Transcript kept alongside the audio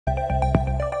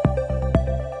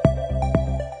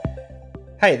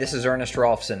Hi, this is Ernest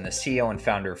Rolfson, the CEO and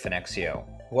founder of Finexio.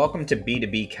 Welcome to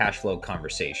B2B Cashflow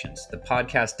Conversations, the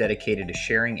podcast dedicated to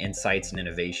sharing insights and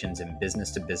innovations in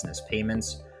business-to-business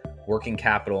payments, working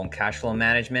capital and cash flow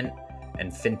management,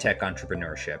 and fintech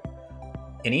entrepreneurship.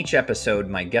 In each episode,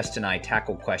 my guest and I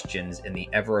tackle questions in the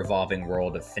ever-evolving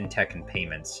world of fintech and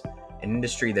payments, an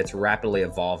industry that's rapidly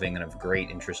evolving and of great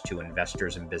interest to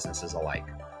investors and businesses alike.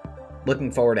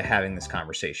 Looking forward to having this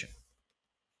conversation.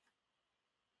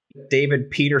 David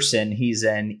Peterson, he's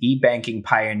an e-banking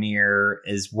pioneer,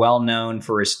 is well known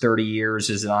for his 30 years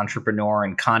as an entrepreneur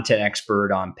and content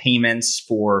expert on payments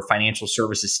for financial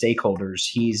services stakeholders.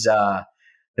 He's the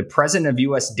president of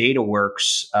US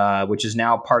DataWorks, which is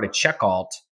now part of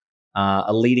CheckAlt,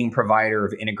 a leading provider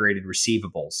of integrated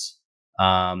receivables.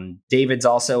 David's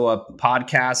also a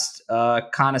podcast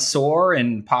connoisseur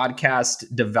and podcast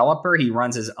developer. He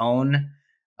runs his own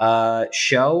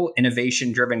show,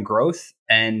 Innovation Driven Growth.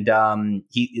 And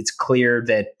it's clear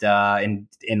that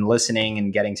in listening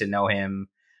and getting to know him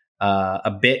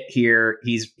a bit here,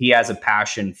 he has a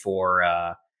passion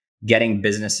for getting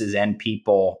businesses and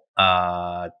people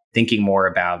thinking more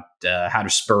about how to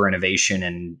spur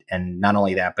innovation and not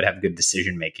only that, but have good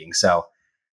decision making. So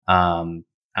I'm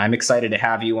excited to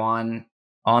have you on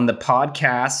the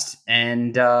podcast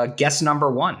and guest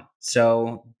number one.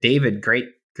 So David, great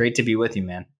to be with you,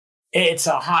 man. It's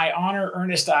a high honor,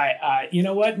 Ernest. You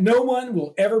know what? No one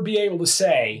will ever be able to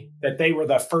say that they were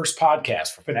the first podcast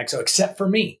for Finexio except for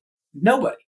me.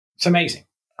 Nobody. It's amazing.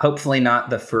 Hopefully not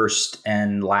the first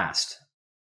and last.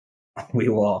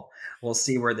 We'll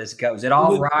see where this goes. It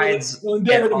all rides. We'll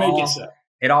endeavor to make it so.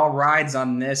 It all rides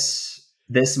on this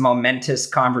momentous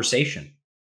conversation.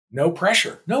 No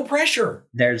pressure. No pressure.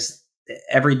 There's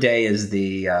every day is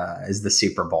the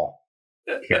Super Bowl.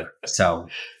 Here. So,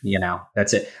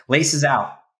 that's it. Laces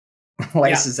out.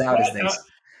 Laces out,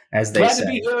 as they glad say. To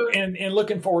be here and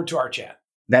looking forward to our chat.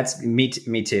 That's me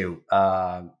too.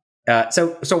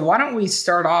 So why don't we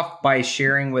start off by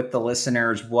sharing with the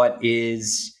listeners what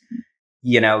is,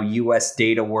 US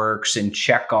DataWorks and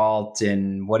CheckAlt,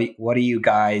 and what do you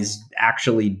guys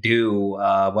actually do?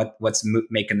 What's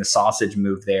making the sausage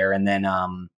move there? And then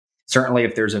certainly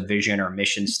if there's a vision or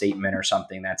mission statement or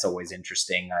something, that's always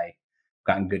interesting. I've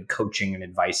gotten good coaching and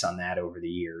advice on that over the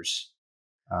years.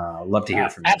 Love to hear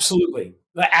from you. Absolutely.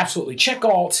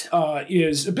 CheckAlt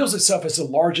bills itself as the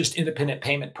largest independent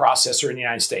payment processor in the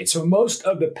United States. So most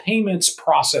of the payments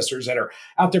processors that are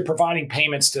out there providing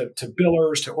payments to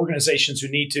billers, to organizations who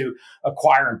need to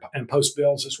acquire and post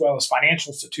bills, as well as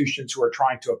financial institutions who are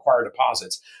trying to acquire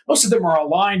deposits, most of them are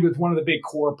aligned with one of the big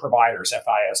core providers,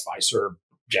 FIS, Fiserv,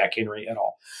 Jack Henry, et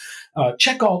al.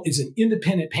 CheckAlt is an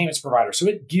independent payments provider. So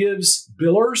it gives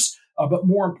billers, but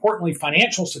more importantly,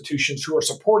 financial institutions who are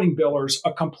supporting billers,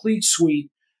 a complete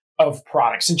suite of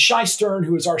products. And Shai Stern,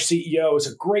 who is our CEO, is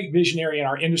a great visionary in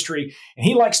our industry, and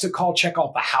he likes to call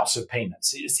CheckAlt the house of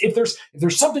payments. If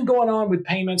there's something going on with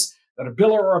payments that a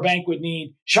biller or a bank would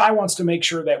need, Shai wants to make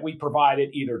sure that we provide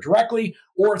it either directly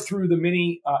or through the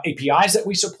many APIs that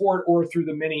we support or through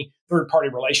the many third-party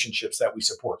relationships that we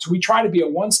support. So we try to be a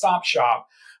one-stop shop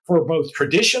for both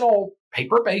traditional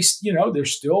paper-based,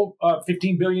 there's still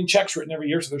 15 billion checks written every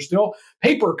year. So there's still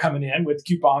paper coming in with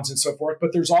coupons and so forth. But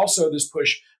there's also this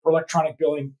push for electronic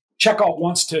billing. CheckAlt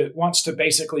wants to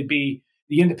basically be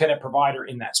the independent provider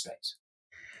in that space.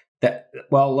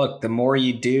 Look, the more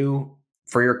you do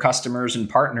for your customers and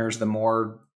partners, the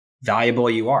more valuable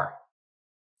you are,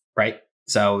 right?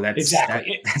 So that's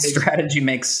exactly that strategy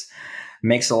makes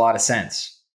a lot of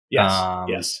sense. Yes.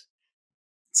 Yes.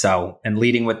 So, and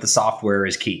leading with the software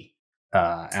is key.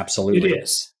 Absolutely.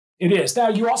 It is. Now,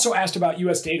 you also asked about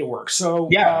US DataWorks. So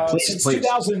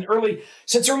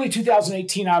since early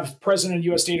 2018, I was president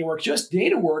of US DataWorks. US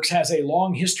DataWorks has a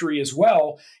long history as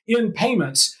well in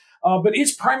payments, but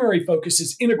its primary focus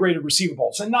is integrated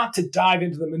receivables. And not to dive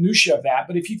into the minutia of that,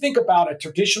 but if you think about a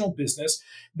traditional business,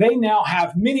 they now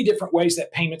have many different ways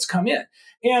that payments come in.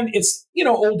 And it's,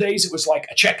 old days, it was like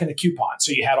a check and a coupon.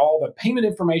 So you had all the payment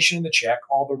information in the check,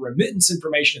 all the remittance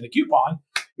information in the coupon.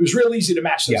 It was real easy to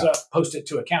match those up, post it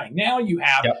to accounting. Now you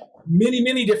have many,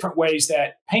 many different ways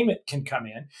that payment can come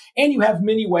in, and you have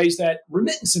many ways that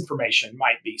remittance information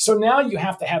might be. So now you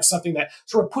have to have something that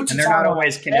sort of puts it on. And they're not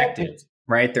always connected,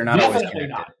 right? They're not always connected.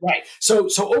 Not, right. So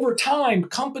over time,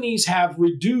 companies have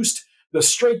reduced the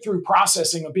straight through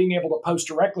processing of being able to post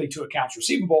directly to accounts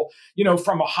receivable,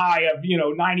 from a high of,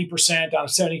 90% down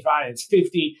to 75, it's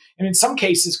 50. And in some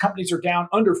cases, companies are down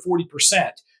under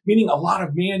 40%, meaning a lot of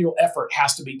manual effort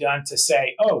has to be done to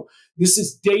say, oh, this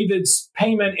is David's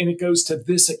payment and it goes to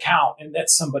this account. And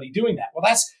that's somebody doing that. Well,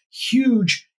 that's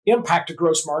huge impact to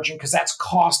gross margin because that's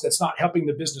cost that's not helping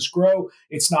the business grow.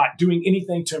 It's not doing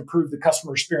anything to improve the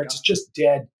customer experience. It's just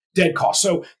dead cost.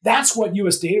 So that's what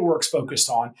US DataWorks focused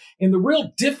on. And the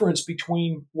real difference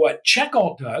between what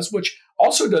CheckAlt does, which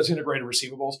also does integrated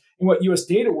receivables, and what US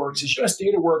DataWorks is US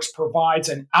DataWorks provides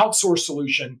an outsourced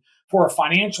solution for a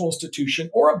financial institution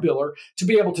or a biller to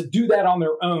be able to do that on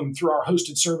their own through our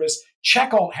hosted service.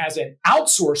 CheckAlt has an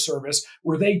outsourced service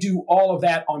where they do all of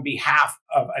that on behalf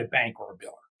of a bank or a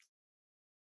biller.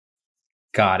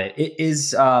 Got it. It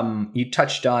is, you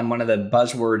touched on one of the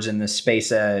buzzwords in this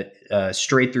space,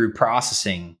 straight through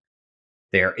processing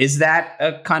there. Is that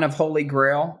a kind of holy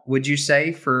grail, would you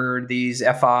say, for these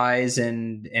FIs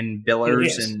and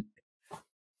billers?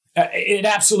 It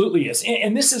absolutely is.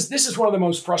 And this is one of the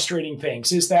most frustrating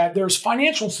things is that there's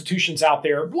financial institutions out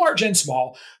there, large and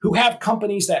small, who have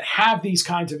companies that have these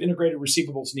kinds of integrated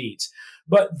receivables needs,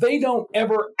 but they don't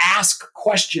ever ask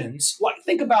questions. Like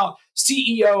think about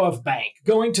CEO of bank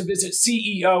going to visit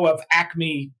CEO of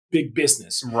Acme Big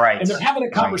Business. Right. And they're having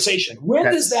a conversation. Right.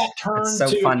 When does that turn so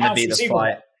to fun to be the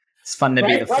fly? It's fun to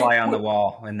be the fly on the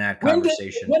wall in that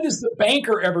conversation. When does the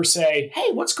banker ever say, "Hey,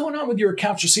 what's going on with your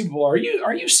accounts receivable? Are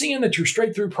you seeing that your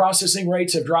straight through processing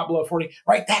rates have dropped below 40?"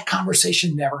 Right? That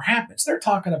conversation never happens. They're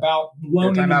talking about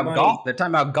loaning They're talking about money. golf. They're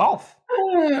talking about golf.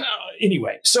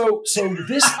 Anyway, so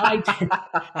this idea,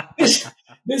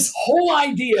 this whole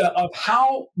idea of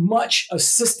how much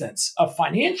assistance a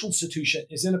financial institution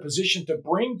is in a position to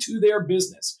bring to their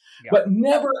business, but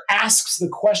never asks the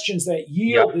questions that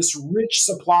yield this rich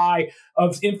supply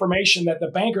of information that the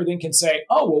banker then can say,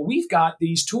 "Oh, well, we've got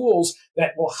these tools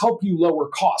that will help you lower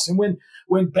costs." And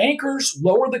when bankers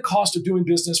lower the cost of doing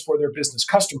business for their business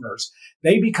customers,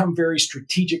 they become very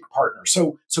strategic partners.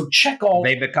 So CheckAlt,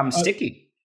 they become sticky.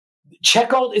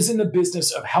 CheckAlt is in the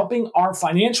business of helping our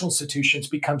financial institutions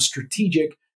become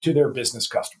strategic to their business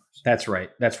customers. That's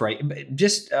right. That's right.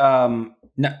 Just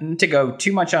not to go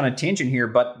too much on a tangent here,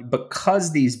 but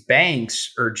because these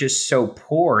banks are just so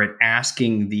poor at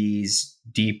asking these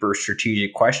deeper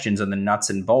strategic questions on the nuts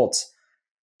and bolts,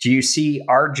 do you see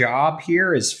our job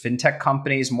here as fintech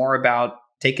companies more about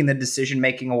taking the decision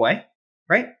making away,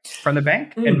 right, from the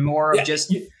bank, and more of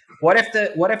just what if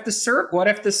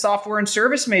the software and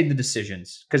service made the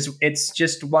decisions, because it's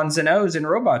just ones and O's and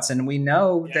robots, and we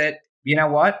know that. You know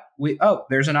what?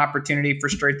 There's an opportunity for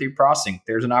straight through processing.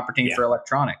 There's an opportunity for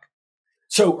electronic.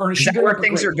 So, Ernest, is that where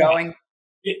things are going?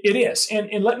 It is.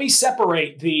 And let me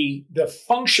separate the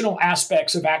functional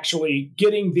aspects of actually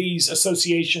getting these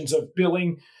associations of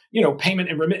billing, payment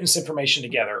and remittance information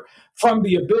together from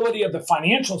the ability of the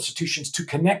financial institutions to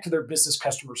connect to their business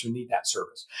customers who need that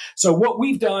service. So what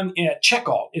we've done at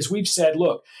CheckAlt is we've said,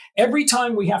 look, every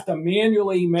time we have to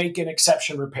manually make an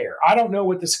exception repair, I don't know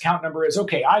what this account number is.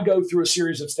 Okay, I go through a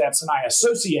series of steps and I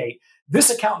associate this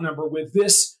account number with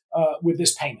this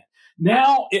payment.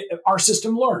 Now our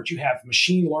system learns. You have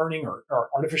machine learning or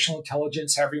artificial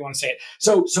intelligence, however you want to say it.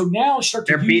 So now start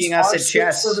to use our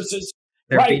services.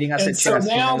 They're beating us at chess. So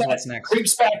now that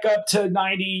creeps back up to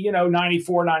 90,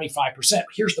 94, 95%.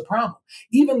 Here's the problem.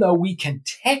 Even though we can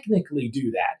technically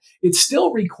do that, it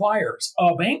still requires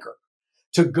a banker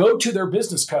to go to their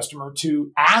business customer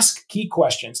to ask key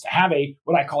questions, to have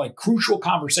what I call a crucial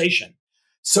conversation,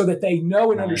 so that they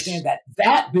know and understand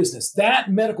that business,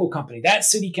 that medical company, that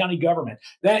city, county government,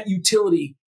 that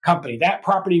utility company, that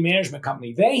property management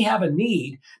company, they have a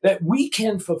need that we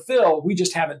can fulfill. We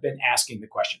just haven't been asking the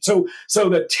question. So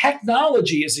the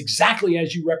technology is exactly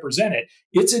as you represent it.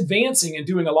 It's advancing and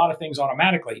doing a lot of things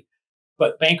automatically,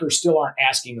 but bankers still aren't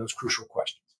asking those crucial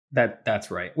questions. That's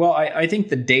right. Well, I think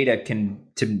the data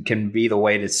can be the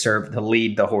way to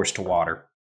lead the horse to water,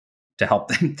 to help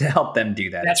them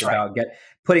do that. That's it's right. About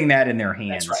putting that in their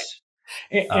hands. That's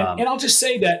right. And I'll just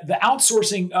say that the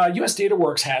outsourcing, US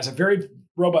DataWorks has a very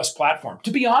robust platform. To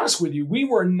be honest with you, we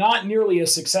were not nearly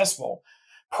as successful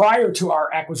prior to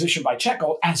our acquisition by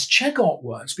CheckAlt as CheckAlt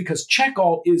was, because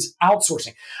CheckAlt is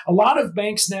outsourcing. A lot of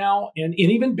banks now, and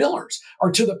even billers,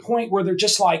 are to the point where they're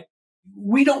just like,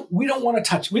 we don't want to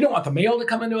touch. We don't want the mail to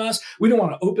come into us. We don't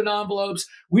want to open envelopes.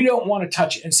 We don't want to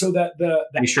touch it. And so that the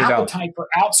appetite for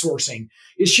outsourcing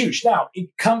is huge. Now,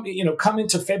 come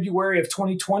into February of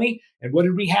 2020, and what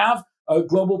did we have? A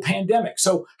global pandemic.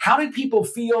 So how did people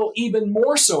feel even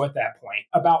more so at that point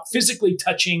about physically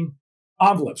touching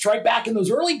envelopes? Right back in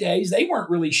those early days, they weren't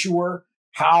really sure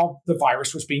how the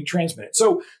virus was being transmitted.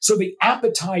 So the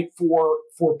appetite for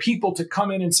people to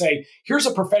come in and say, here's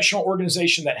a professional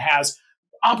organization that has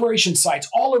operation sites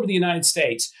all over the United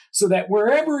States, so that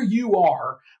wherever you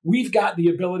are, we've got the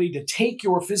ability to take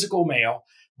your physical mail,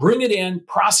 bring it in,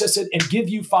 process it, and give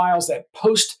you files that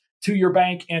post to your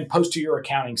bank and post to your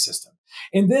accounting system.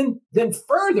 And then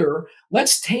further,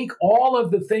 let's take all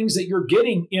of the things that you're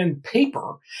getting in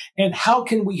paper and how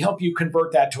can we help you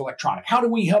convert that to electronic? How do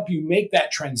we help you make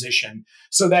that transition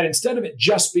so that instead of it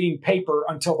just being paper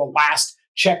until the last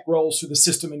check rolls through the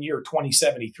system in year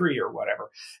 2073 or whatever,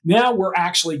 now we're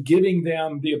actually giving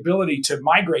them the ability to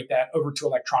migrate that over to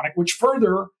electronic, which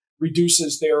further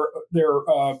reduces their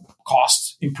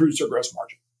costs, improves their gross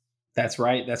margin. That's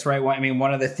right. That's right. Well, I mean,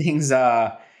 one of the things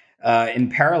in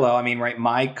parallel, I mean, right,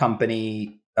 my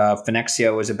company,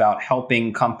 Finexio, is about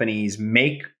helping companies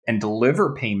make and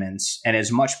deliver payments. And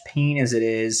as much pain as it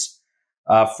is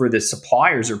for the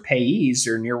suppliers or payees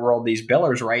or in your world, these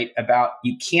billers, right, about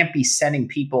you can't be sending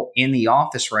people in the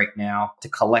office right now to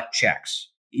collect checks.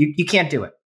 You can't do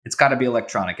it. It's got to be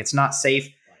electronic. It's not safe.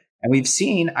 And we've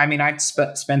seen, I mean, I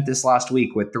spent this last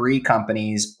week with 3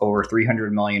 companies over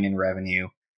 300 million in revenue,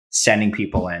 sending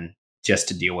people in just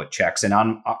to deal with checks. And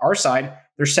on our side,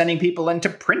 they're sending people in to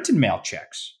print and mail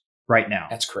checks right now.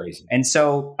 That's crazy. And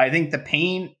so I think the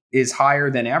pain is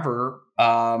higher than ever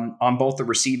on both the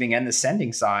receiving and the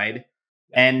sending side.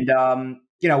 And,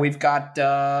 we've got,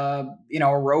 a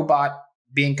robot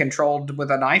being controlled with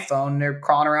an iPhone. They're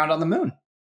crawling around on the moon.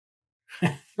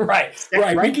 Right.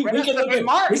 We can look at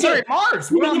Mars.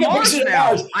 Mars. We're on Mars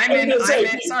now. Sorry,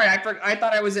 I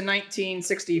thought I was in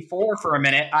 1964 for a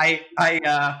minute. I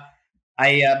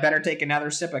better take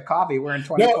another sip of coffee. We're in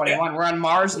 2021. We're on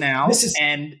Mars now.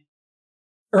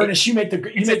 Ernest, you make the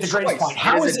greatest point.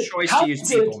 How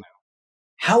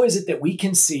is it that we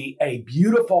can see a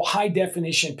beautiful high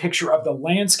definition picture of the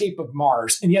landscape of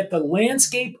Mars, and yet the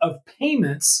landscape of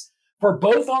payments for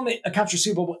both on the accounts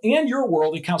receivable and your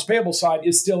world accounts payable side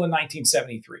is still in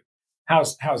 1973?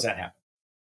 How's that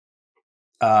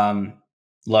happen?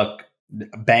 Look,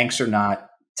 banks are not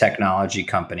technology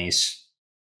companies,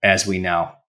 as we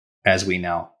know.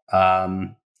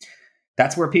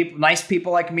 That's where nice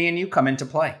people like me and you come into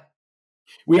play.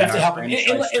 We have to help them.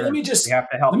 And let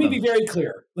me be very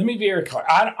clear.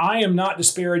 I am not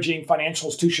disparaging financial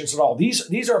institutions at all.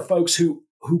 These are folks who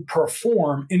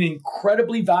perform an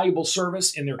incredibly valuable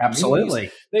service in their communities.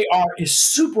 Absolutely. Is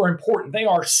super important. They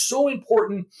are so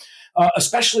important,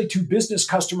 especially to business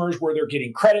customers where they're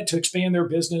getting credit to expand their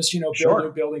business, build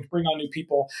new buildings, bring on new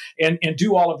people, and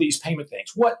do all of these payment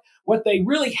things. What they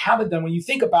really haven't done, when you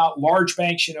think about large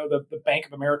banks, the Bank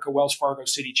of America, Wells Fargo,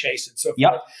 Citi, Chase, and so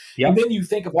forth. Yep. And then you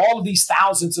think of all of these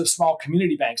thousands of small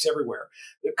community banks everywhere.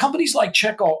 The companies like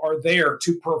CheckAlt are there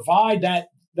to provide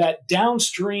that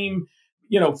downstream,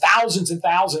 thousands and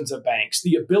thousands of banks,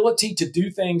 the ability to do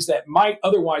things that might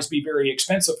otherwise be very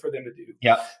expensive for them to do.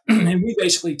 Yeah. And we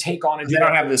basically take on and do they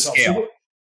don't have the scale.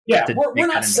 We're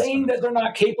not saying that they're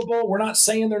not capable. We're not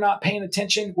saying they're not paying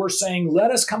attention. We're saying,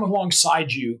 let us come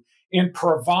alongside you and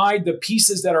provide the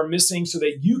pieces that are missing so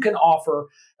that you can offer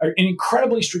an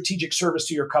incredibly strategic service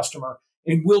to your customer,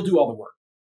 and we'll do all the work.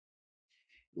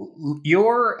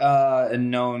 You're a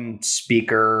known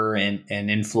speaker and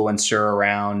influencer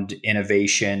around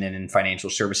innovation and in financial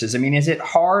services. I mean, is it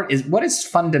hard? What is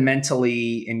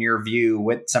fundamentally, in your view,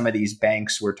 with some of these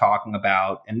banks we're talking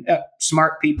about, and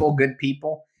smart people, good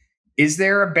people, is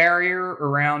there a barrier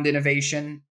around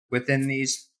innovation within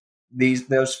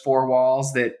those 4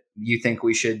 walls that you think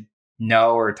we should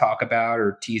know or talk about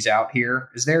or tease out here?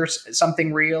 Is there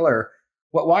something real, or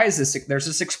why is this? There's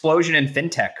this explosion in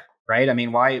fintech. Right? I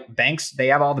mean, why banks, they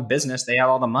have all the business, they have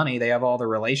all the money, they have all the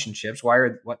relationships.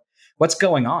 What's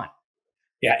going on?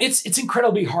 Yeah, it's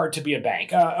incredibly hard to be a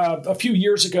bank. A few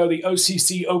years ago, the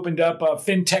OCC opened up a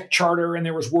fintech charter, and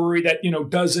there was worry that,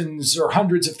 dozens or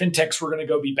hundreds of fintechs were going to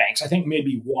go be banks. I think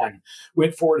maybe one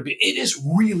went forward to be. It is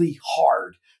really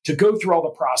hard to go through all the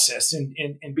process and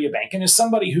be a bank. And as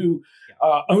somebody who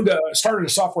started a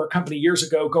software company years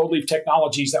ago, Gold Leaf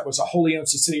Technologies, that was a wholly owned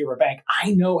subsidiary of a bank,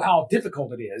 I know how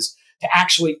difficult it is to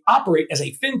actually operate as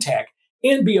a fintech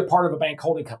and be a part of a bank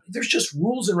holding company. There's just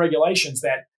rules and regulations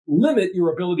that limit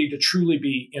your ability to truly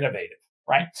be innovative,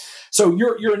 right? So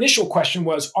your initial question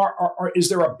was, is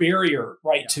there a barrier,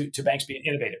 right, to banks being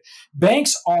innovative?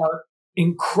 Banks are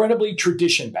incredibly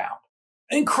tradition bound.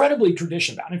 In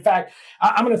fact,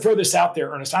 I'm going to throw this out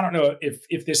there, Ernest. I don't know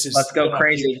if this is. Let's go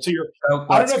crazy. I don't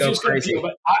know if it's crazy,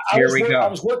 but I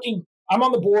was working. I'm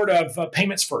on the board of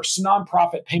Payments First, a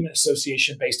nonprofit payment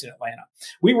association based in Atlanta.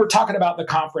 We were talking about the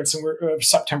conference, and we're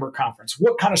September conference.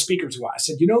 What kind of speakers do I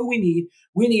said, what we need?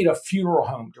 We need a funeral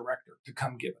home director to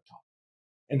come give a talk.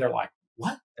 And they're like,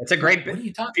 what? That's a great business. What are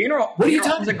you talking? Funeral. What are you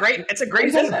talking? It's a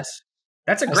great business.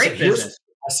 That's a great business.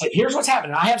 I said, here's what's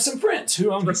happening. I have some friends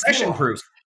who own recession proof.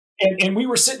 And we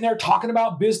were sitting there talking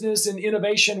about business and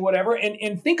innovation, whatever.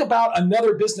 And think about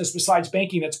another business besides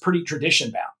banking that's pretty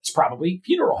tradition bound. It's probably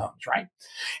funeral homes, right?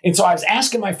 And so I was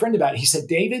asking my friend about it. He said,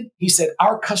 David, he said,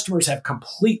 our customers have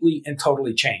completely and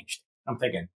totally changed. I'm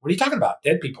thinking, what are you talking about?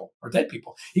 Dead people or dead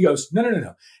people? He goes,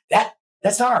 no.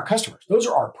 That's not our customers. Those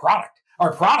are our product.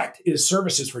 Our product is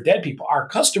services for dead people. Our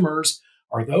customers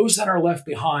are those that are left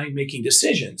behind making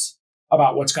decisions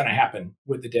about what's going to happen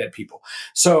with the dead people.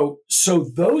 So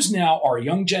those now are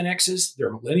young Gen Xs,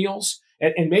 they're millennials,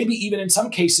 and maybe even in some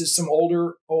cases, some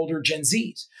older Gen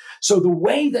Zs. So the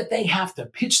way that they have to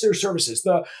pitch their services,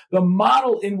 the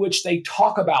model in which they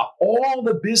talk about all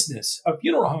the business of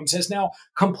funeral homes has now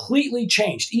completely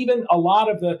changed. Even a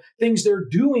lot of the things they're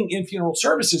doing in funeral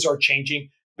services are changing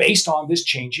based on this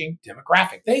changing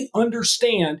demographic. They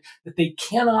understand that they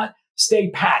cannot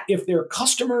stay pat. If their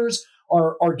customers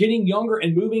are getting younger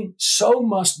and moving, so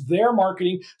must their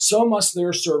marketing, so must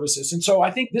their services. And so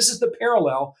I think this is the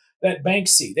parallel that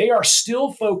banks see. They are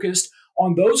still focused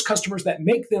on those customers that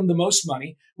make them the most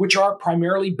money, which are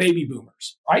primarily baby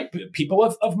boomers, right? People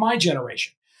of my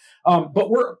generation. But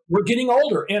we're getting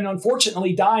older and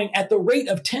unfortunately dying at the rate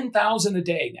of 10,000 a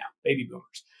day now, baby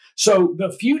boomers. So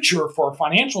the future for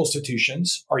financial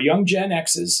institutions are young Gen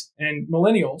Xs and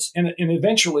millennials and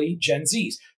eventually Gen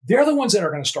Zs. They're the ones that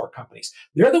are going to start companies.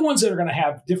 They're the ones that are going to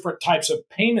have different types of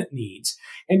payment needs.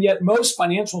 And yet most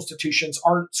financial institutions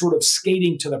aren't sort of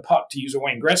skating to the puck, to use a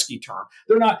Wayne Gretzky term.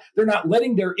 They're not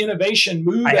letting their innovation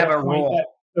move. I have a rule.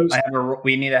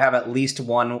 We need to have at least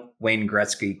one Wayne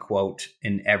Gretzky quote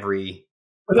in every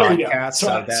podcast.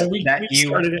 So we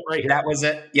started it right here. That was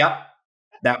it. Yep.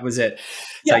 That was it.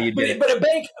 Yeah, but a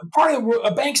bank,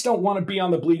 banks don't want to be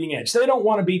on the bleeding edge. They don't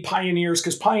want to be pioneers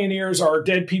because pioneers are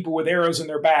dead people with arrows in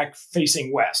their back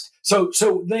facing west. So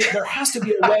there has to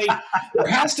be a way. There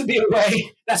has to be a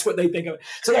way. That's what they think of.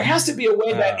 So there has to be a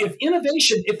way that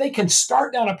if they can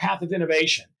start down a path of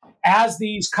innovation as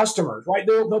these customers, right?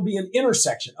 There'll be an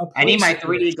intersection. I need my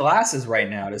 3D glasses right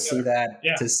now to see that.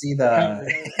 Yeah. To see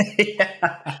the.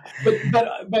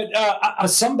 But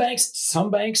some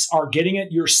banks are getting it.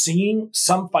 You're seeing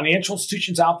some financial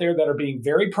institutions out there that are being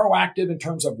very proactive in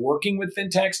terms of working with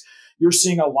fintechs. You're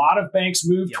seeing a lot of banks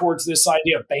move towards this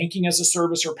idea of banking as a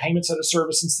service or payments as a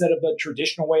service instead of the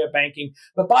traditional way of banking.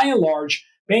 But by and large,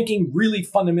 banking really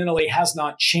fundamentally has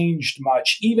not changed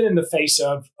much, even in the face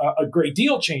of a great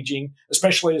deal changing,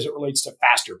 especially as it relates to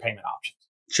faster payment options.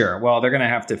 Sure. Well, they're going to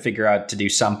have to figure out to do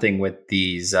something with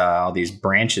these all these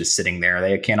branches sitting there.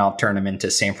 They can't all turn them into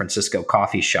San Francisco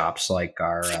coffee shops like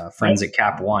our friends at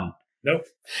Cap One. Nope.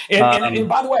 And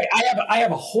by the way, I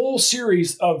have a whole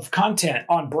series of content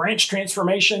on branch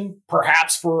transformation,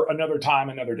 perhaps for another time,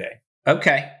 another day.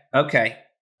 Okay.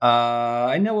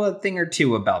 I know a thing or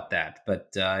two about that,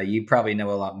 but you probably know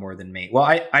a lot more than me. Well,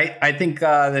 I think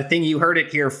the thing you heard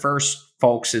it here first,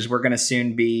 folks, is we're going to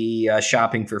soon be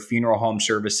shopping for funeral home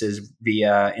services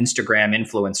via Instagram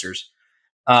influencers.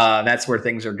 That's where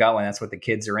things are going. That's what the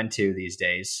kids are into these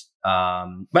days.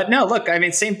 But no, look, I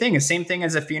mean, same thing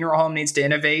as a funeral home needs to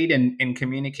innovate and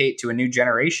communicate to a new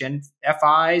generation.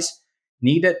 FIs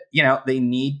need it. They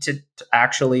need to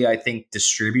actually, I think,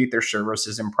 distribute their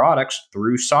services and products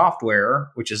through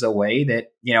software, which is a way that,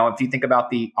 if you think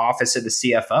about the office of the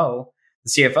CFO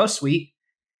suite,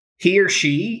 he or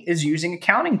she is using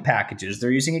accounting packages. They're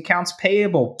using accounts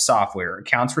payable software,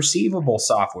 accounts receivable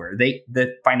software.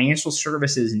 The financial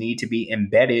services need to be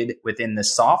embedded within the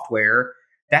software.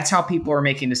 That's how people are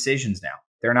making decisions now.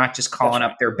 They're not just calling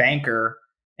up their banker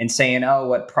and saying, "Oh,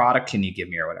 what product can you give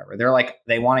me?" or whatever. They're like,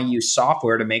 they want to use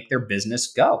software to make their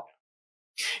business go.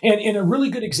 And a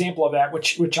really good example of that,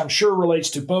 which I'm sure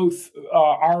relates to both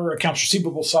our accounts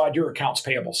receivable side, your accounts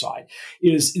payable side,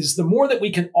 is the more that we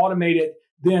can automate it,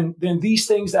 then these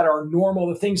things that are normal,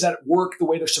 the things that work the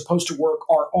way they're supposed to work,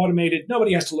 are automated.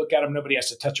 Nobody has to look at them. Nobody has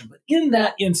to touch them. But in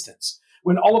that instance,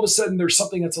 when all of a sudden there's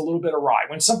something that's a little bit awry,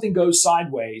 when something goes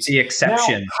sideways, the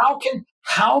exception. Now,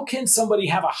 how can somebody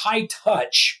have a high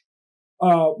touch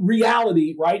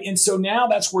reality, right? And so now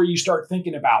that's where you start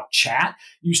thinking about chat.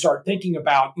 You start thinking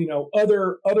about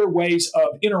other ways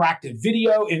of interactive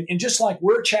video, and just like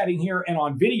we're chatting here and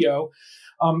on video,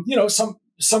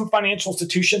 some financial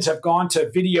institutions have gone to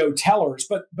video tellers,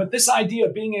 but this idea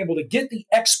of being able to get the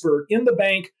expert in the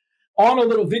bank on a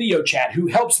little video chat who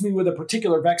helps me with a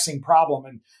particular vexing problem,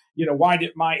 and why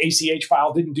did my ACH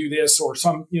file didn't do this, or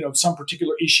some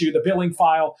particular issue, the billing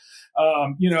file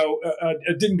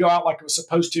didn't go out like it was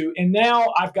supposed to, and now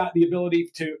I've got the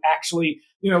ability to actually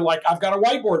like I've got a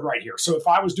whiteboard right here. So if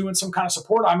I was doing some kind of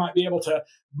support, I might be able to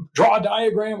draw a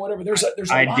diagram, whatever. There's a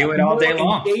lot do it all day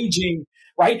long. Engaging.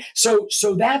 right? So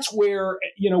that's where,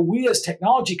 we as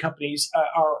technology companies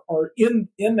are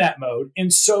in that mode.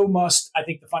 And so must, I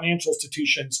think, the financial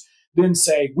institutions then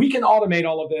say, we can automate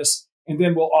all of this, and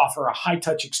then we'll offer a high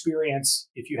touch experience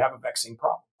if you have a vexing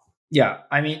problem. Yeah.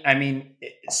 I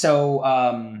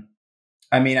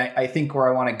think where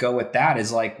I want to go with that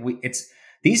is like,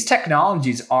 these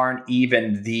technologies aren't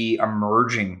even the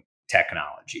emerging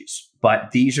technologies,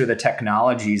 but these are the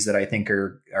technologies that I think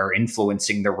are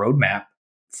influencing the roadmap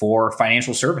for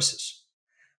financial services,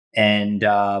 and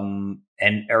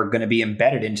are going to be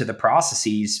embedded into the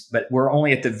processes. But we're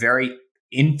only at the very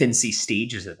infancy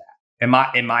stages of that. In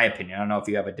my opinion, I don't know if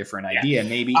you have a different idea.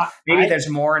 Maybe there's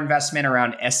more investment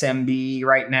around SMB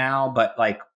right now, but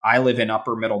like, I live in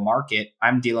upper middle market.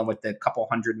 I'm dealing with a couple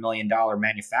 $100 million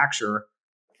manufacturer.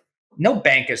 No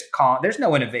bank is calling. There's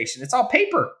no innovation. It's all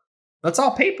paper. That's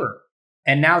all paper.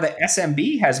 And now the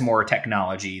SMB has more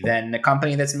technology than the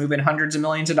company that's moving hundreds of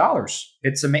millions of dollars.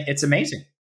 It's amazing.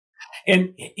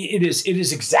 And it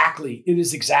is exactly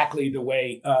the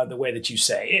way that you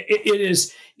say. It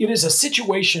is a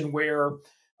situation where,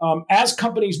 as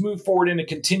companies move forward in a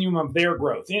continuum of their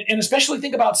growth, and especially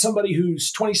think about somebody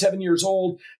who's 27 years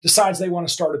old, decides they want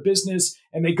to start a business,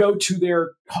 and they go to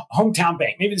their hometown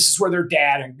bank. Maybe this is where their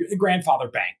dad and grandfather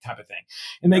bank type of thing.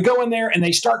 And they go in there and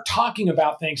they start talking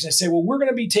about things. And they say, well, we're going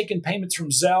to be taking payments from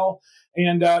Zelle.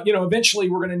 And, eventually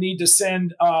we're going to need to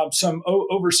send some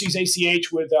overseas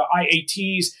ACH with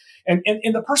IATs. And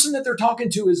the person that they're talking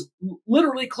to is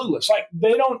literally clueless. Like,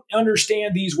 they don't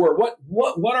understand these words.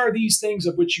 What are these things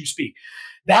of which you speak?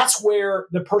 That's where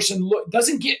the person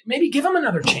doesn't give them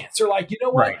another chance. They're like, you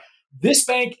know what? Right. This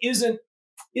bank isn't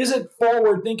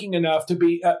forward thinking enough to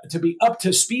be up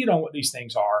to speed on what these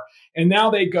things are. And now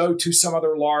they go to some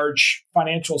other large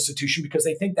financial institution because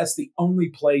they think that's the only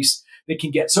place they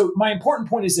can get. So my important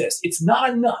point is this: it's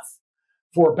not enough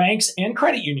for banks and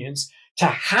credit unions to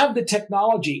have the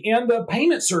technology and the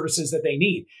payment services that they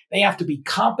need. They have to be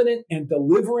competent in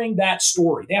delivering that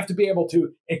story. They have to be able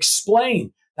to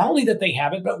explain not only that they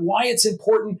have it, but why it's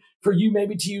important for you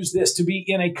maybe to use this, to be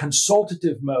in a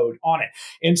consultative mode on it.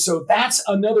 And so that's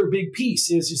another big piece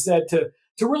is that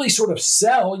to really sort of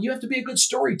sell, you have to be a good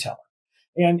storyteller.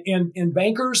 And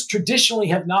bankers traditionally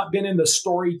have not been in the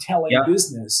storytelling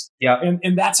business. Yeah.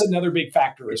 And that's another big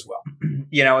factor as well.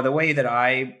 The way that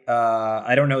I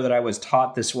don't know that I was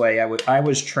taught this way. I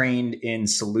was trained in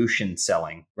solution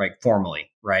selling, right?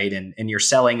 Formally, right? And you're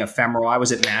selling ephemeral. I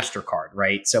was at MasterCard,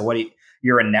 right? So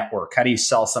you're a network. How do you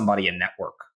sell somebody a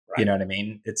network? Right. You know what I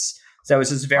mean? It's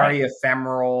this very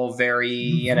ephemeral,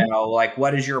 very, like,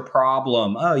 what is your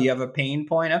problem? Oh, you have a pain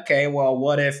point? Okay, well,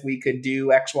 what if we could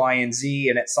do X, Y, and Z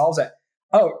and it solves it?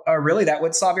 Oh, really? That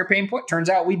would solve your pain point? Turns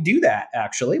out we do that,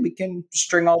 actually. We can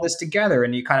string all this together,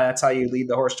 and that's how you lead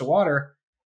the horse to water.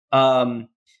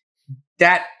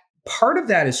 That part of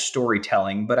that is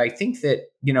storytelling, but I think that,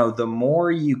 the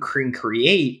more you can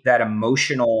create that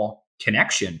emotional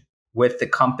connection with the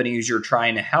companies you're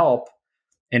trying to help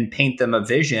and paint them a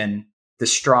vision, the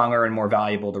stronger and more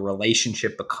valuable the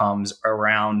relationship becomes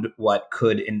around what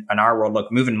could, in our world,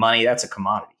 look, moving money, that's a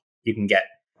commodity. You can get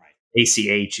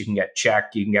ACH, you can get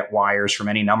check, you can get wires from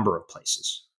any number of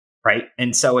places, right?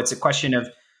 And so it's a question of,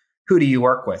 who do you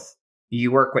work with?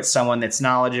 You work with someone that's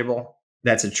knowledgeable,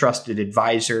 that's a trusted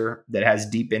advisor, that has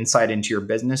deep insight into your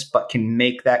business, but can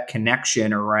make that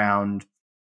connection around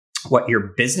what your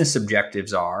business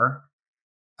objectives are,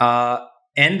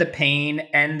 and the pain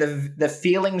and the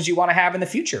feelings you want to have in the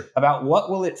future about what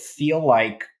will it feel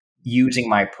like using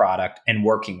my product and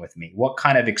working with me? What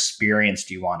kind of experience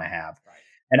do you want to have?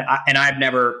 Right. And I've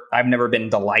never been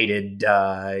delighted.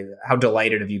 How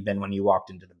delighted have you been when you walked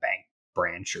into the bank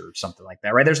branch or something like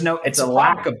that? Right? It's a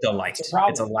lack of delight. It's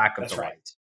a lack of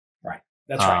delight. Right.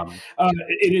 That's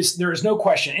right. There is no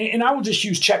question. And I will just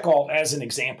use CheckAlt as an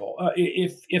example.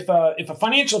 If a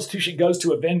financial institution goes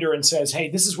to a vendor and says, hey,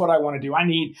 this is what I want to do. I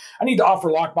need to offer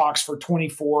Lockbox for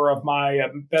 24 of my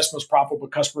best, most profitable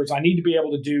customers. I need to be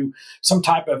able to do some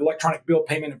type of electronic bill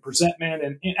payment and presentment.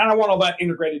 And I want all that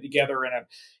integrated together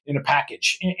in a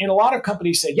package. And a lot of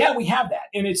companies say, yeah, we have that.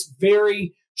 And it's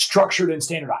very structured and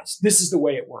standardized. This is the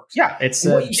way it works. Yeah, it's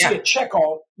what you see at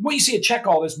CheckAlt. What you see at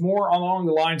CheckAlt is more along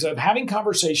the lines of having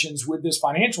conversations with this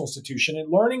financial institution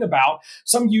and learning about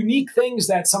some unique things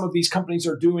that some of these companies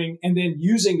are doing, and then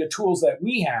using the tools that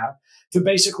we have to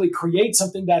basically create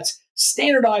something that's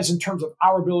standardized in terms of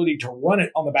our ability to run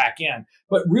it on the back end,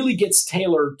 but really gets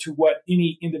tailored to what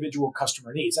any individual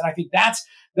customer needs. And I think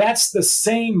that's the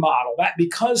same model. That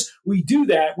because we do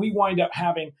that, we wind up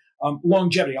having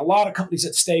longevity. A lot of companies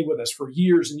that stay with us for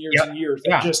years and years and years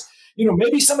that just,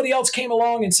 maybe somebody else came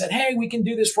along and said, hey, we can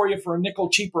do this for you for a nickel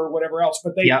cheaper or whatever else.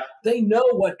 But they know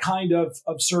what kind of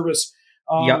service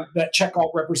that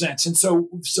CheckAlt represents. And so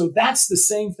that's the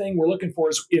same thing we're looking for.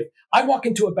 Is if I walk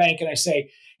into a bank and I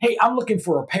say, hey, I'm looking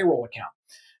for a payroll account.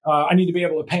 I need to be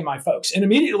able to pay my folks. And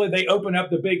immediately they open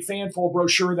up the big fanful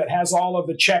brochure that has all of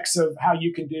the checks of how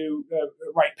you can do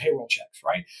write payroll checks,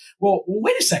 right? Well,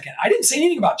 wait a second. I didn't say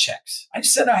anything about checks. I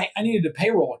just said I needed a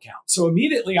payroll account. So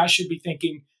immediately I should be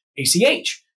thinking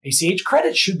ACH. ACH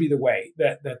credit should be the way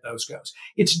that those goes.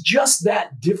 It's just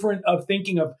that different of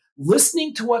thinking of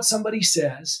listening to what somebody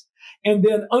says and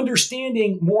then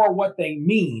understanding more what they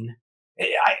mean.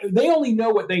 They only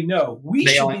know what they know. We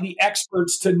should be the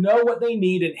experts to know what they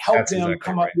need and help them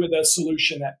come up with a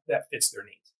solution that fits their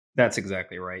needs. That's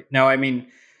exactly right. No, I mean,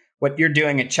 what you're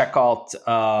doing at CheckAlt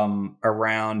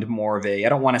around more of I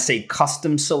don't want to say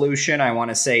custom solution. I want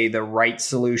to say the right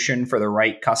solution for the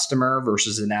right customer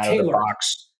versus an out of the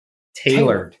box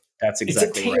tailored. That's exactly right.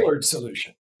 It's a tailored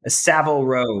solution. A Savile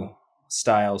Row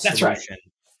style solution.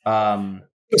 Right.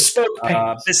 Bespoke.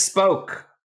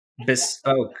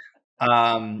 Bespoke.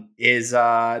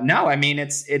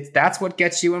 That's what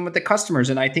gets you in with the customers.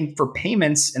 And I think for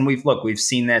payments, and we've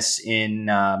seen this in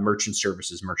merchant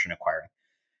services, merchant acquiring.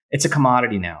 It's a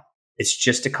commodity now. It's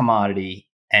just a commodity,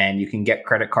 and you can get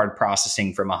credit card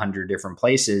processing from 100 different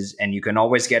places, and you can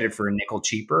always get it for a nickel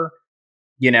cheaper.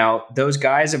 Those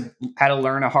guys have had to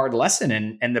learn a hard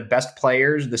lesson, and the best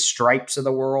players, the Stripes of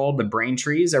the world, the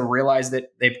Braintrees, have realized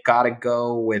that they've got to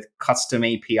go with custom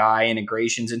API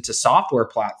integrations into software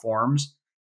platforms.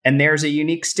 And there's a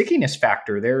unique stickiness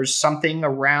factor. There's something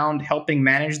around helping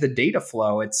manage the data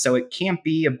flow. So it can't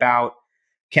be about,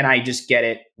 can I just get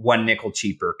it one nickel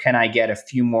cheaper? Can I get a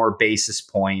few more basis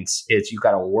points? It's, you've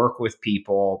got to work with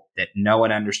people that know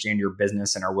and understand your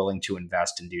business and are willing to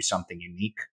invest and do something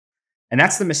unique. And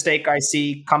that's the mistake I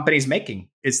see companies making,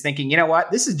 is thinking, you know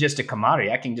what, this is just a commodity.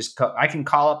 I can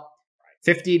call up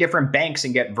 50 different banks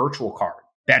and get virtual card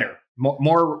better,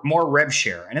 more rev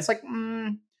share. And it's like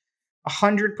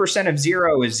 100% of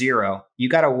zero is zero. You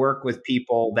got to work with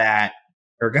people that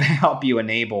are going to help you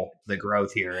enable the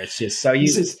growth here. It's just so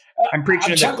I'm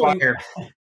preaching to the choir.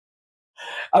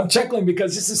 I'm chuckling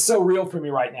because this is so real for me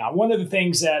right now. One of the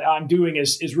things that I'm doing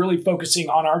is really focusing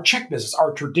on our check business,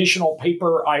 our traditional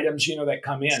paper items, that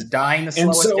come in. It's dying the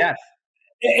slowest death.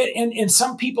 And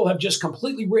some people have just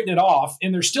completely written it off,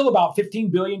 and there's still about 15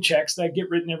 billion checks that get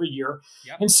written every year.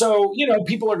 Yep. And so,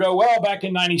 people are going, well, back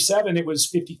in 97, it was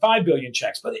 55 billion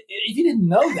checks. But if you didn't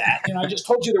know that, and I just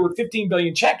told you there were 15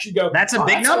 billion checks, you go, that's a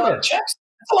big number. A lot of checks.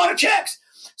 That's a lot of checks.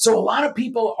 So a lot of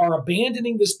people are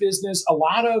abandoning this business. A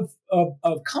lot of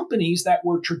companies that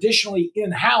were traditionally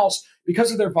in-house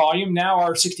because of their volume now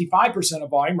are 65%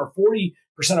 of volume or 40%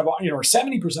 of volume or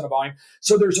 70% of volume.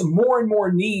 So there's a more and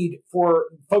more need for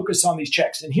focus on these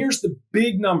checks. And here's the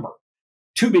big number,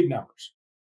 two big numbers.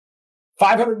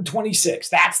 526.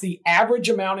 That's the average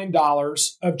amount in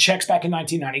dollars of checks back in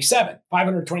 1997.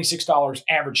 $526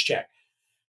 average check.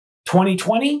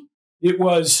 2020. It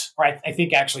was, or I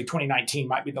think actually 2019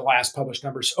 might be the last published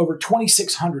numbers, over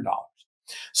 $2,600.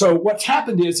 So what's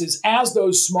happened is as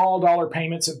those small dollar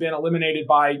payments have been eliminated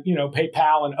by,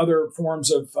 PayPal and other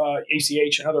forms of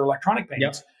ACH and other electronic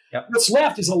payments, what's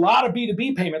left is a lot of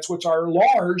B2B payments, which are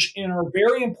large and are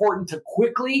very important to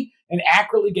quickly and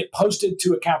accurately get posted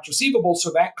to accounts receivable so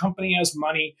that company has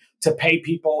money to pay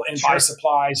people and buy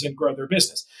supplies and grow their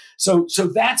business. So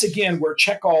that's, again, where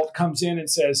CheckAlt comes in and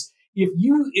says,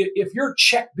 if your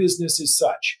check business is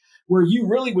such where you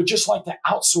really would just like to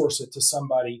outsource it to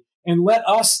somebody and let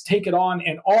us take it on,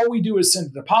 and all we do is send a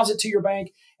deposit to your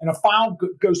bank and a file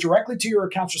goes directly to your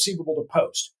accounts receivable to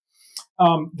post,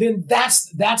 then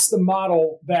that's the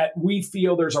model that we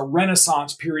feel there's a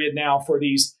renaissance period now for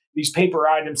these paper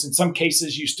items. In some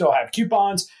cases, you still have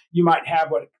coupons. You might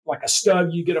have like a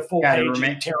stub. You get a full page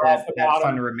and tear off the bottom.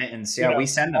 Fund remittance. Yeah, we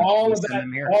send them.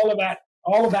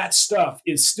 All of that stuff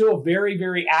is still very,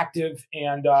 very active.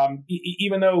 And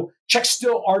even though checks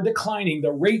still are declining,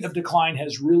 the rate of decline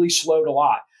has really slowed a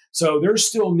lot. So there's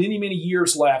still many, many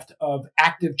years left of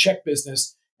active check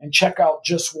business. And CheckAlt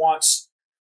just wants,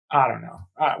 I don't know,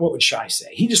 what would Shai say?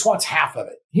 He just wants half of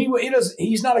it.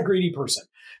 He's not a greedy person.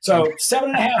 So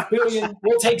 7.5 billion,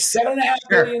 we'll take 7.5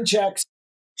 billion checks.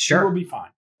 Sure. We'll be fine.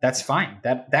 That's fine.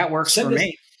 That works for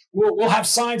me. We'll have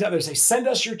signs out there that say, send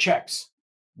us your checks.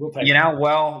 We'll take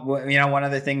one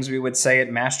of the things we would say at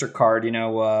MasterCard,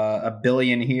 a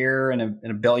billion here and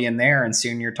a billion there, and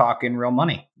soon you're talking real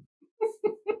money,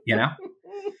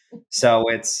 So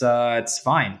it's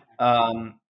fine.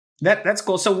 That's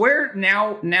cool. So where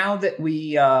now that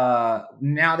we are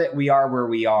where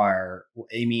we are,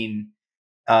 I mean,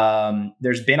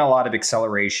 there's been a lot of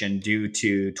acceleration due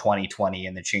to 2020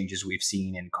 and the changes we've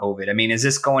seen in COVID. I mean, is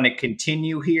this going to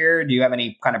continue here? Do you have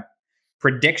any kind of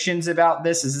predictions about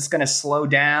this? Is this going to slow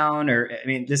down? Or, I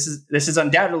mean, this has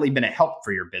undoubtedly been a help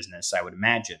for your business, I would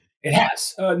imagine. It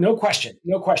has, no question,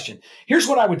 no question. Here's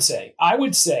what I would say. I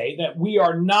would say that we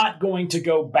are not going to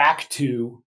go back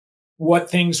to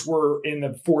what things were in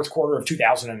the fourth quarter of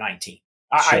 2019.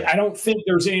 Sure. I don't think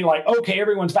there's any like, okay,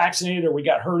 everyone's vaccinated or we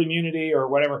got herd immunity or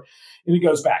whatever, and it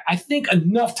goes back. I think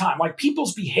enough time, like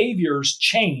people's behaviors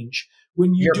change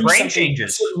when you do something changes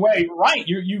a certain way, right?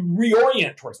 You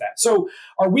reorient towards that. So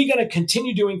are we going to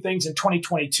continue doing things in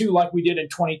 2022 like we did in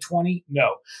 2020?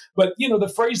 No. But,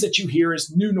 the phrase that you hear is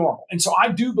new normal. And so I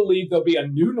do believe there'll be a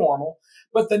new normal,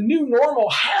 but the new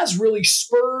normal has really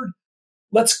spurred,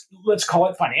 let's call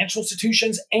it financial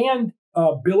institutions and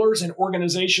billers and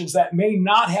organizations that may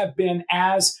not have been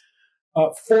as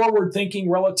forward thinking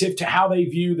relative to how they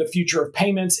view the future of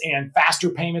payments and faster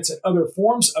payments and other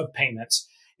forms of payments.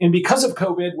 And because of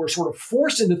COVID, we're sort of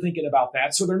forced into thinking about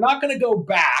that. So they're not going to go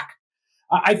back.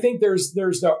 I think there's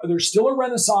still a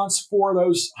renaissance for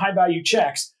those high value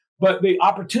checks, but the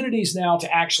opportunities now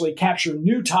to actually capture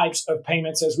new types of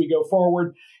payments as we go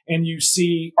forward. And you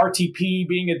see RTP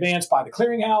being advanced by the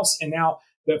clearinghouse. And now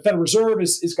the Federal Reserve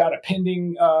is got a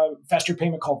pending faster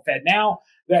payment called FedNow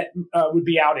that would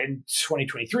be out in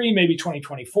 2023, maybe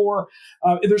 2024.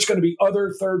 There's going to be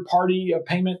other third-party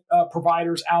payment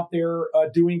providers out there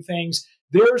doing things.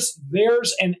 There's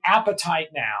an appetite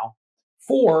now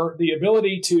for the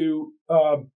ability to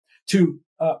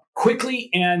quickly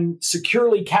and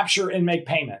securely capture and make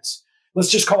payments. Let's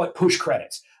just call it push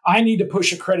credits. I need to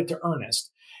push a credit to Ernest.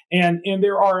 And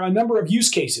there are a number of use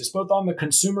cases, both on the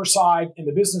consumer side and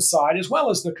the business side, as well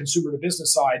as the consumer to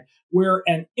business side, where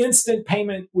an instant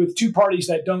payment with two parties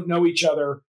that don't know each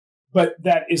other, but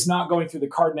that is not going through the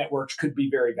card networks could be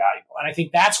very valuable. And I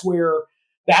think that's where,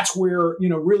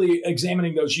 really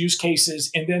examining those use cases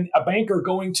and then a banker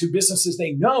going to businesses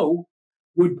they know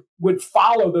would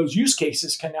follow those use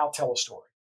cases can now tell a story.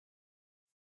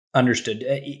 Understood.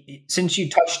 Since you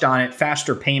touched on it,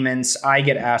 faster payments, I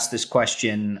get asked this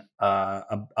question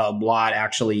a lot,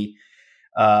 actually.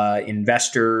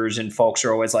 Investors and folks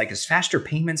are always like, is faster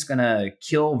payments going to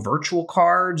kill virtual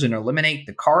cards and eliminate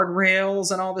the card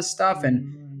rails and all this stuff?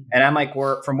 And I'm like,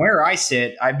 from where I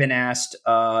sit, I've been asked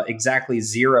exactly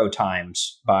 0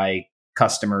 times by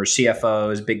customers,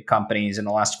 CFOs, big companies in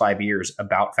the last 5 years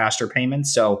about faster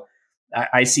payments. So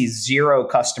I see 0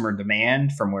 customer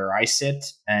demand from where I sit.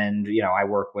 And, I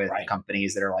work with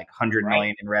companies that are like 100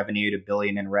 million in revenue to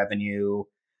billion in revenue.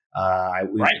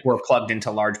 We're plugged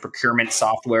into large procurement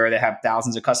software that have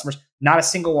thousands of customers. Not a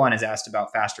single one has asked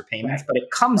about faster payments, but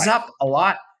it comes up a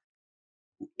lot.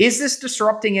 Is this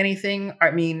disrupting anything?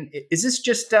 I mean, is this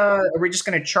just, are we just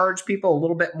going to charge people a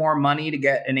little bit more money to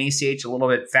get an ACH a little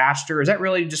bit faster? Is that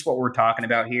really just what we're talking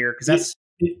about here? Because that's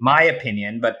my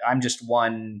opinion, but I'm just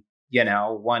one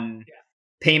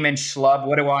payment schlub.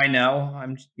 What do I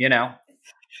know?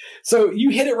 So you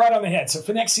hit it right on the head. So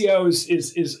Finexio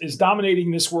is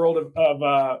dominating this world of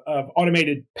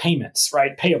automated payments,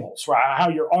 right? Payables, right? How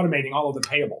you're automating all of the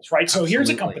payables, right? So here's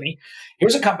a company.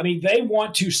 They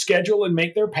want to schedule and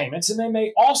make their payments, and they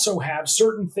may also have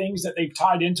certain things that they've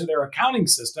tied into their accounting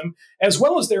system as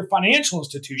well as their financial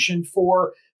institution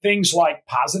for things like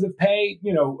positive pay,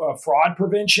 fraud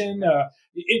prevention, a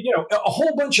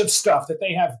whole bunch of stuff that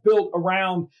they have built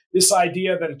around this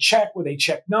idea that a check with a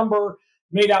check number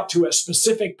made out to a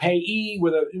specific payee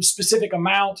with a specific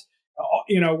amount,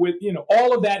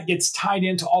 all of that gets tied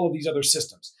into all of these other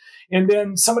systems. And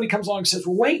then somebody comes along and says,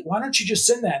 well, wait, why don't you just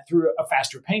send that through a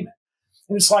faster payment?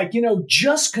 And it's like,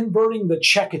 just converting the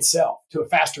check itself to a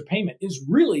faster payment is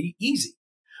really easy.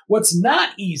 What's not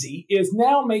easy is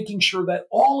now making sure that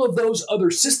all of those other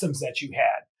systems that you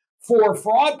had for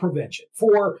fraud prevention,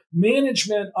 for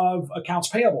management of accounts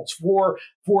payables, for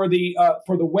the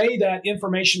way that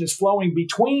information is flowing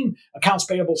between accounts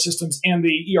payable systems and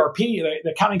the ERP,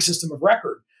 the accounting system of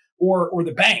record, or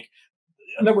the bank.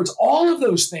 In other words, all of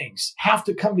those things have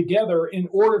to come together in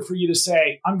order for you to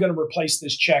say, I'm going to replace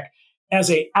this check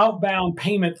as a outbound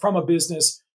payment from a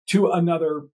business to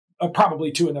another.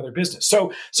 Probably to another business.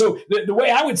 So the way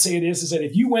I would say it is that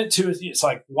if you went to, it's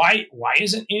like, why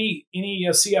isn't any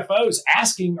CFOs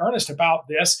asking Ernest about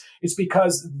this? It's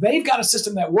because they've got a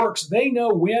system that works. They know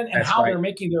when and how they're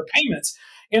making their payments.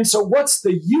 And so what's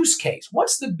the use case?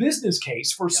 What's the business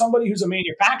case for somebody who's a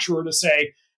manufacturer to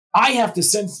say, I have to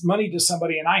send money to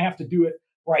somebody and I have to do it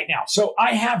right now? So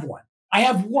I have one. I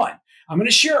have one. I'm going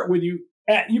to share it with you.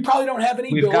 You probably don't have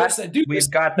any billers that do this.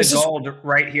 We've got the gold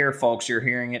right here, folks. You're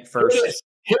hearing it first.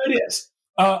 Here it is.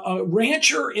 A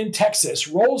rancher in Texas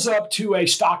rolls up to a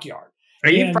stockyard. Are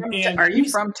you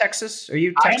from Texas? Are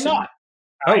you Texan? I am not.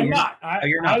 I am not.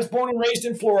 You're not. I was born and raised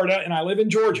in Florida, and I live in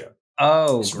Georgia.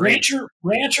 Oh, this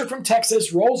rancher from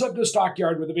Texas rolls up to a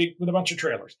stockyard with a bunch of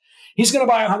trailers. He's going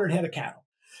to buy 100 head of cattle.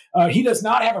 He does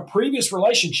not have a previous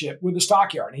relationship with the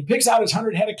stockyard. He picks out his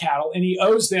 100 head of cattle, and he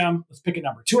owes them, let's pick a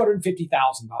number, $250,000.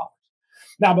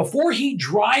 Now, before he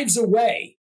drives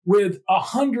away with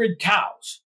 100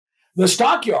 cows, the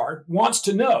stockyard wants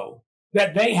to know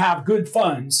that they have good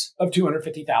funds of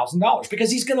 $250,000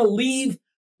 because he's going to leave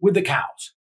with the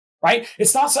cows, right?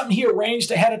 It's not something he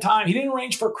arranged ahead of time. He didn't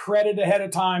arrange for credit ahead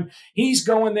of time. He's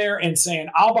going there and saying,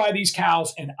 I'll buy these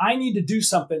cows and I need to do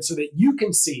something so that you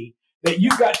can see that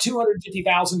you've got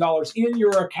 $250,000 in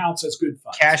your accounts as good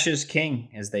funds. Cash is king,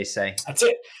 as they say. That's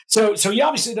it. So he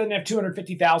obviously doesn't have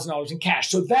 $250,000 in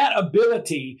cash. So that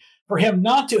ability for him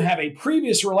not to have a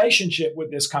previous relationship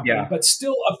with this company, but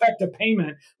still affect a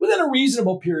payment within a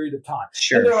reasonable period of time.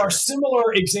 And there are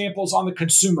similar examples on the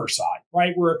consumer side,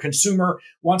 right? Where a consumer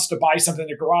wants to buy something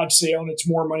at a garage sale and it's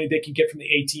more money they can get from the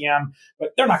ATM, but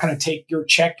they're not going to take your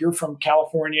check. You're from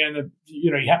California and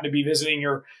you happen to be visiting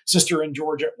your sister in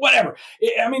Georgia, whatever.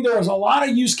 I mean, there was a lot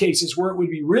of use cases where it would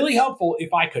be really helpful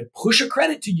if I could push a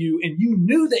credit to you and you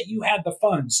knew that you had the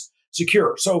funds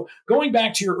secure. So going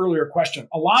back to your earlier question,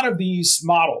 a lot of these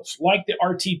models, like the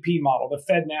RTP model, the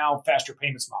FedNow faster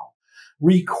payments model,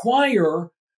 require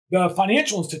the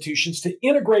financial institutions to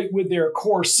integrate with their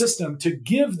core system to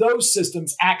give those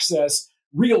systems access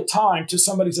real time to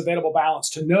somebody's available balance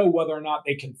to know whether or not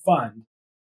they can fund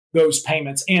those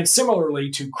payments, and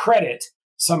similarly to credit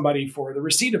somebody for the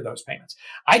receipt of those payments.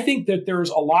 I think that there's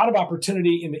a lot of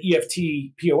opportunity in the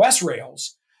EFT POS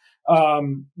rails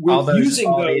with using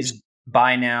those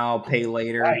buy now, pay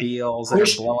later deals that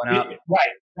are blowing up.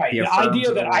 Right. The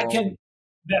idea that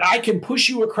I can push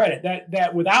you a credit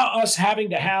that without us having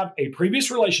to have a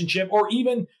previous relationship or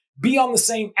even be on the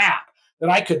same app, that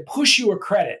I could push you a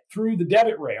credit through the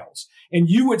debit rails and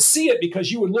you would see it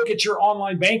because you would look at your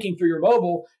online banking through your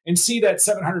mobile and see that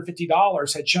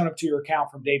 $750 had shown up to your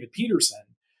account from David Peterson.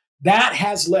 That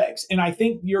has legs. And I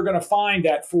think you're going to find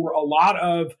that for a lot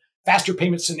of faster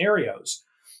payment scenarios.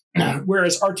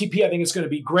 Whereas RTP, I think it's going to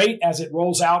be great as it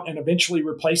rolls out and eventually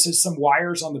replaces some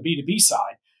wires on the B2B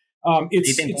side.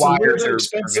 It's a little bit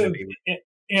expensive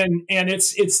and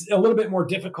it's a little bit more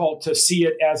difficult to see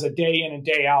it as a day in and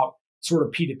day out sort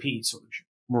of P2P solution.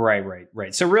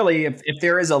 Right. So really, if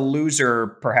there is a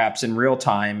loser, perhaps in real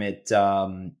time,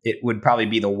 it would probably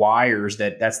be the wires.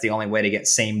 That's the only way to get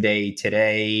same day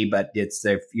today. But it's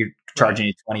if you're charging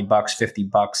you $20,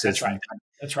 $50,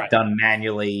 that's right. Done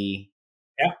manually.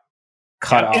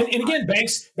 Cut off. And again,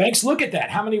 banks look at that,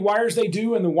 how many wires they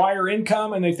do and the wire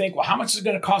income, and they think, well, how much is it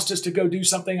going to cost us to go do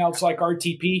something else like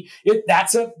RTP?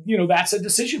 That's a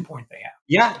decision point they have.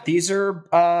 Yeah, these are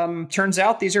turns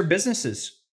out these are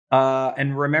businesses.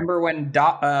 And remember when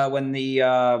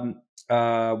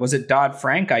was it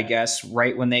Dodd-Frank, I guess,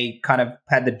 right when they kind of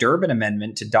had the Durbin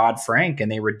Amendment to Dodd-Frank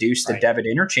and they reduced the debit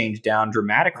interchange down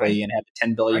dramatically and had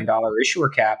a $10 billion issuer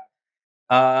cap.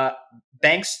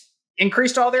 Banks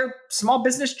increased all their small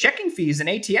business checking fees and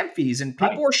ATM fees, and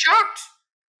people were shocked.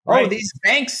 Oh, these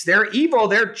banks, they're evil.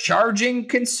 They're charging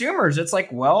consumers. It's like,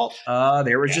 well,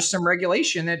 there was just some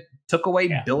regulation that took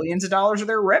away billions of dollars of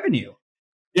their revenue.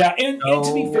 Yeah, and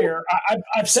to be fair,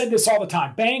 I've said this all the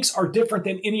time. Banks are different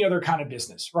than any other kind of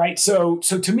business, right? So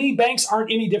to me, banks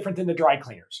aren't any different than the dry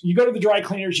cleaners. You go to the dry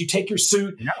cleaners, you take your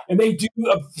suit, and they do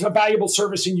a valuable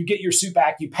service, and you get your suit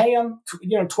back. You pay them,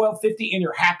 $12.50, and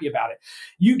you're happy about it.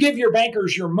 You give your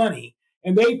bankers your money,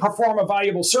 and they perform a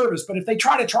valuable service. But if they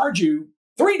try to charge you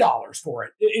 $3 for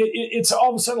it, it's all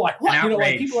of a sudden like, what?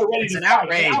 Like people are ready to fight.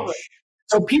 It's an outrage.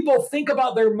 So people think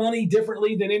about their money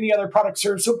differently than any other product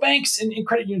serves. So banks and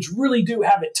credit unions really do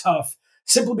have it tough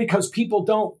simply because people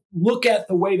don't look at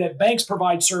the way that banks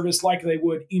provide service like they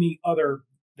would any other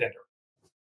vendor.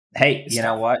 Hey, you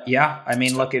know what? Yeah. I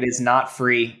mean, look, it is not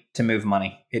free to move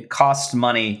money. It costs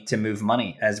money to move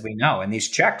money, as we know. And these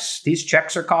checks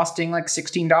are costing like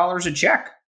 $16 a check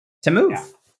to move. Yeah.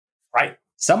 Right.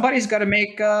 Somebody's got to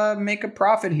make a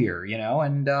profit here,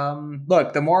 and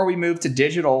look, the more we move to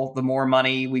digital, the more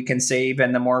money we can save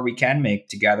and the more we can make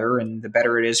together and the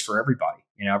better it is for everybody.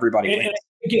 Everybody wins.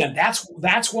 again,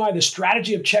 that's why the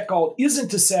strategy of CheckAlt isn't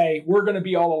to say we're going to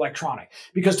be all electronic,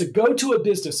 because to go to a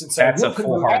business and say we'll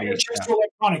convert all your checks to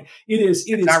electronic, it is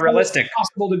not realistic,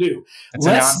 impossible to do. It's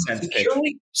a nonsense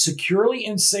securely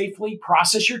and safely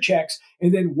process your checks,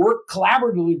 and then work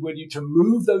collaboratively with you to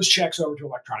move those checks over to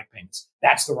electronic payments.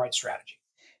 That's the right strategy.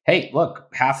 Hey,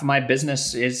 look, half of my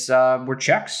business is we're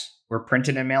checks. We're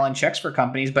printing and mailing checks for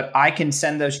companies, but I can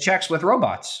send those checks with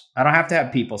robots. I don't have to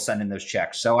have people sending those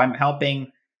checks. So I'm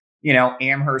helping,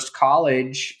 Amherst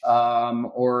College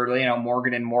or,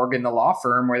 Morgan & Morgan, the law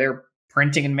firm, where they're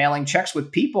printing and mailing checks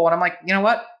with people. And I'm like, you know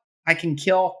what? I can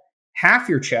kill half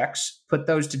your checks, put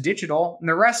those to digital, and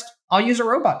the rest I'll use a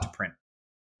robot to print.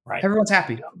 Right. Everyone's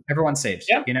happy. Everyone saves.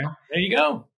 Yep. There you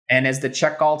go. And as the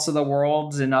CheckAlts of the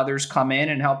world and others come in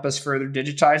and help us further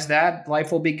digitize that,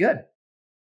 life will be good.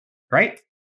 Right?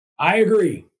 I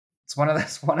agree. It's one of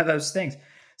those things.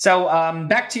 So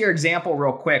back to your example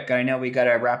real quick. I know we got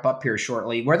to wrap up here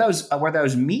shortly. Were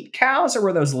those meat cows or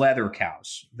were those leather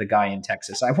cows? The guy in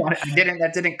Texas.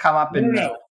 That didn't come up in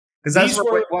because those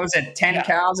were, what was it, 10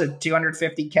 cows at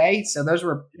 250K? So those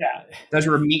were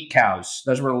meat cows.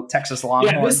 Those were Texas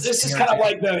Longhorns. This is kind of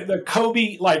like the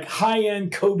Kobe, like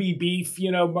high-end Kobe beef,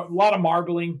 a lot of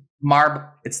marbling.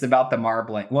 It's about the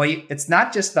marbling. Well, it's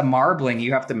not just the marbling.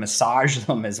 You have to massage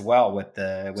them as well with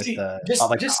the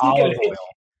olive oil.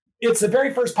 It's the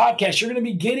very first podcast. You're going to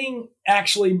be getting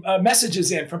actually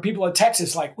messages in from people in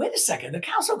Texas like, wait a second, the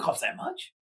cows don't cost that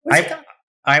much.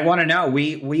 I want to know.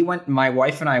 We went. My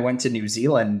wife and I went to New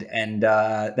Zealand, and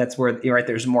that's where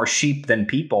there's more sheep than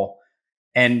people.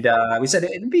 And we said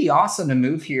it'd be awesome to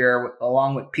move here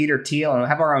along with Peter Thiel and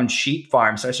have our own sheep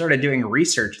farm. So I started doing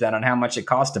research then on how much it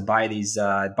costs to buy these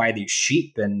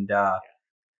sheep, and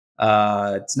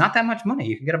it's not that much money.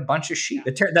 You can get a bunch of sheep.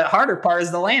 The harder part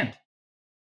is the land.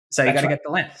 So you got to get the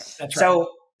land. That's right.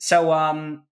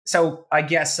 So I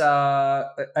guess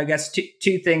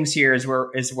two things here is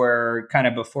where kind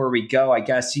of before we go, I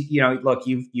guess, look,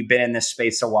 you've been in this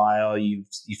space a while. You've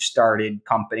started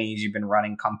companies, you've been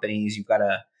running companies, you've got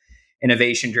a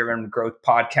innovation driven growth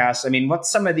podcast. I mean,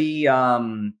 what's some of the,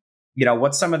 I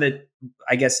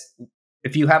guess,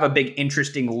 if you have a big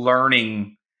interesting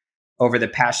learning over the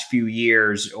past few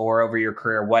years or over your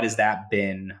career, what has that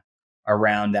been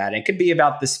around that? It could be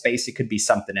about the space. It could be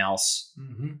something else.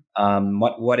 Mm-hmm.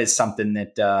 What is something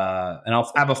that, and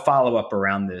I'll have a follow-up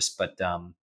around this, but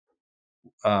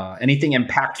anything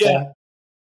impactful?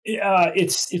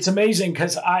 It's amazing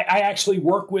because I actually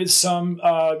work with some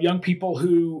young people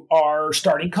who are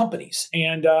starting companies,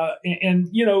 and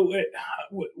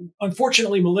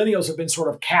unfortunately, millennials have been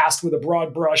sort of cast with a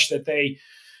broad brush that they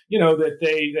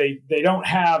don't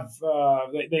have,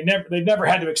 they've never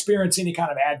had to experience any kind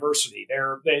of adversity.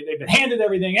 They've been handed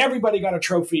everything. Everybody got a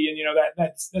trophy, and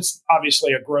that's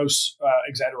obviously a gross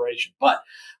exaggeration. But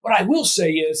what I will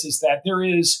say is that there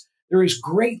is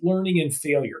great learning in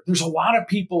failure. There's a lot of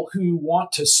people who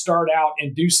want to start out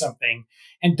and do something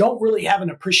and don't really have an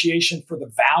appreciation for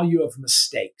the value of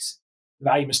mistakes.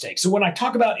 So when I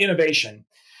talk about innovation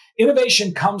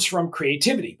comes from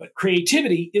creativity, but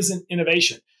creativity isn't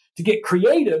innovation. To get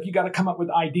creative, you got to come up with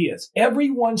ideas.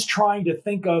 Everyone's trying to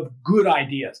think of good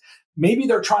ideas. Maybe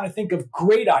they're trying to think of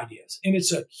great ideas, and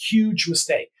it's a huge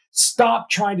mistake. Stop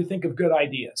trying to think of good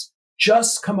ideas.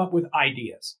 Just come up with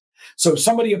ideas. So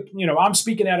somebody, I'm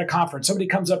speaking at a conference. Somebody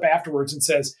comes up afterwards and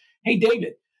says, "Hey,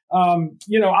 David, I'm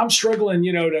struggling,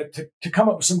 to come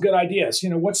up with some good ideas.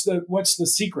 What's the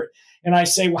secret?" And I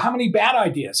say, "Well, how many bad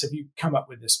ideas have you come up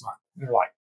with this month?" And they're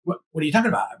like, What are you talking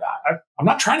about? I'm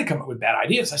not trying to come up with bad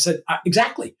ideas. I said,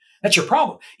 exactly. That's your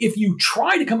problem. If you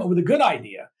try to come up with a good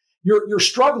idea, you're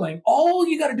struggling. All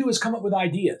you got to do is come up with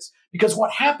ideas, because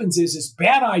what happens is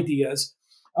bad ideas,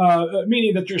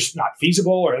 meaning that they're not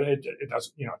feasible or it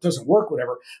doesn't work,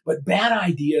 whatever. But bad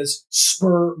ideas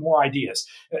spur more ideas.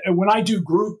 When I do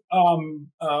group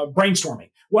brainstorming,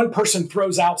 one person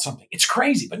throws out something. It's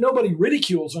crazy, but nobody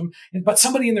ridicules them. But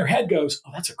somebody in their head goes, "Oh,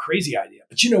 that's a crazy idea."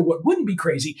 But what wouldn't be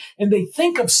crazy? And they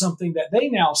think of something that they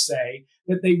now say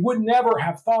that they would never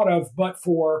have thought of, but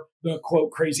for the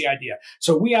quote crazy idea.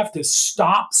 So we have to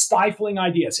stop stifling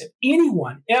ideas. If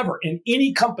anyone ever in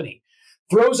any company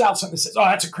throws out something that says, "Oh,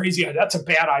 that's a crazy idea, that's a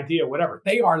bad idea," whatever,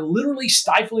 they are literally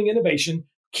stifling innovation,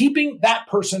 keeping that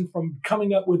person from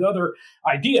coming up with other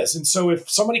ideas. And so if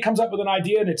somebody comes up with an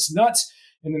idea and it's nuts,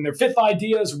 and then their fifth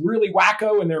idea is really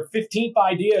wacko, and their 15th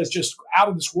idea is just out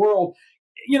of this world,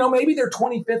 maybe their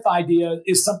 25th idea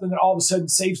is something that all of a sudden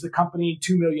saves the company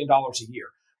 $2 million a year.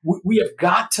 We have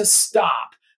got to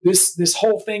stop this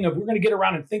whole thing of we're going to get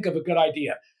around and think of a good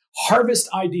idea. Harvest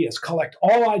ideas, collect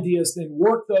all ideas, then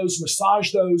work those,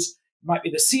 massage those, might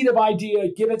be the seed of idea.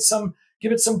 Give it some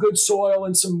good soil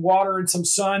and some water and some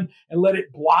sun, and let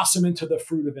it blossom into the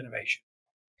fruit of innovation.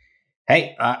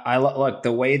 Hey, I look,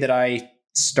 the way that I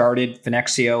started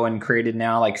Finexio and created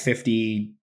now like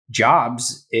 50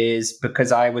 jobs is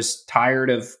because I was tired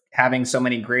of having so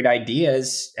many great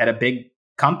ideas at a big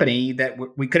company that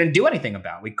we couldn't do anything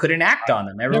about. We couldn't act on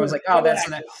them. Everyone was like, oh, that's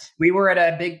not. We were at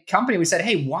a big company. We said,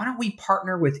 hey, why don't we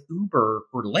partner with Uber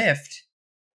or Lyft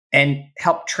and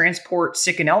help transport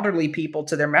sick and elderly people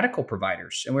to their medical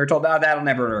providers? And we were told, oh, that'll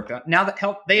never work out. Now that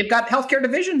they've got healthcare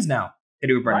divisions now at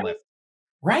Uber and Lyft.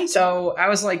 Right. So I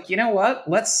was like, you know what?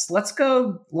 Let's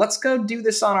go do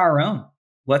this on our own.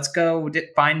 Let's go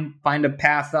find a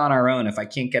path on our own if I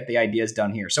can't get the ideas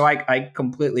done here. So I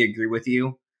completely agree with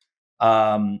you.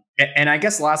 And I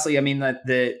guess lastly, I mean,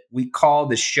 that we call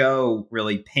the show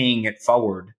really Paying It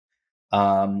Forward.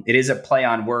 It is a play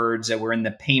on words that we're in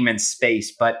the payment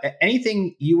space, but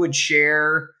anything you would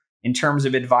share in terms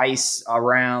of advice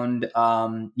around,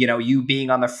 you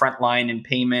being on the front line in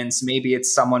payments? Maybe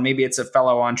it's a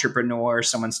fellow entrepreneur,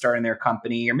 someone starting their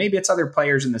company, or maybe it's other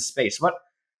players in the space. What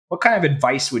kind of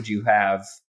advice would you have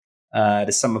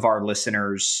to some of our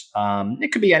listeners?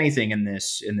 It could be anything in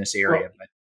this area, but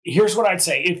here's what I'd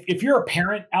say. If you're a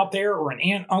parent out there or an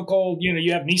aunt, uncle,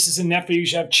 you have nieces and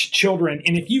nephews, you have children,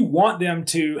 and if you want them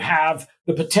to have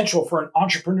the potential for an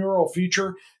entrepreneurial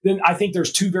future, then I think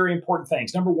there's two very important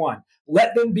things. Number one,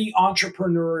 let them be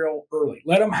entrepreneurial early.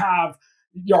 Let them have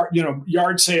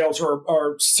yard sales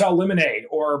or sell lemonade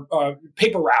or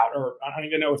paper route, or I don't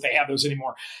even know if they have those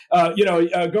anymore.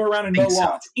 Go around and mow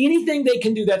lawns. Anything they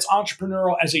can do that's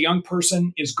entrepreneurial as a young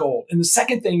person is gold. And the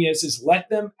second thing is let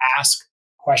them ask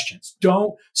questions.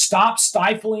 Don't stop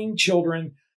stifling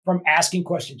children from asking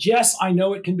questions. Yes, I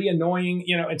know it can be annoying,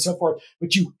 and so forth,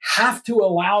 but you have to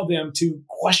allow them to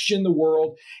question the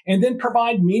world and then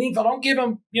provide meaningful. Don't give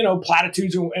them,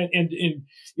 platitudes and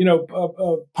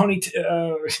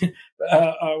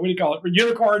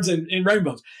unicorns and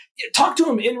rainbows. Talk to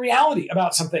them in reality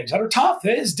about some things that are tough.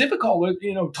 That is difficult.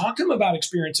 Talk to them about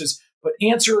experiences, but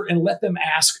answer and let them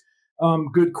ask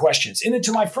good questions. And then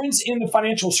to my friends in the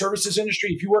financial services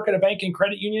industry, if you work at a bank and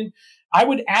credit union, I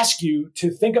would ask you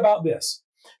to think about this.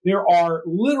 There are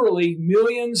literally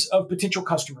millions of potential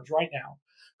customers right now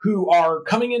who are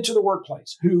coming into the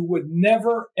workplace who would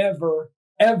never, ever,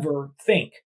 ever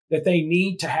think that they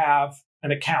need to have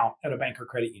an account at a bank or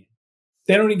credit union.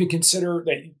 They don't even consider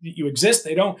that you exist.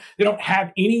 They don't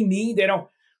have any need. They don't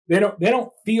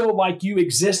feel like you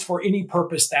exist for any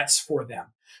purpose that's for them.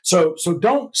 So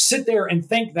don't sit there and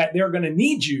think that they're going to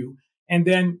need you and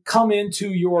then come into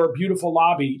your beautiful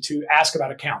lobby to ask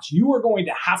about accounts. You are going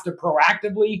to have to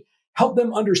proactively help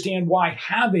them understand why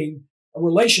having a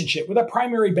relationship with a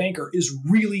primary banker is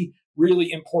really,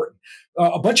 really important.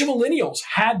 A bunch of millennials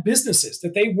had businesses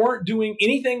that they weren't doing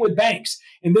anything with banks.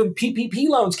 And then PPP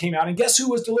loans came out. And guess who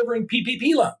was delivering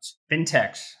PPP loans?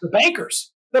 Fintechs. The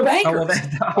bankers. The bankers.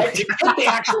 Oh, right? To get the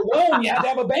actual loan, you had to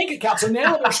have a bank account. So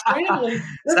now they're scrambling.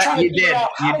 They're trying to figure out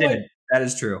how that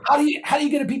is true. How do you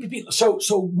get a PPP?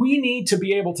 So we need to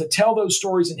be able to tell those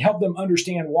stories and help them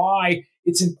understand why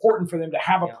it's important for them to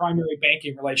have a primary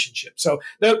banking relationship. So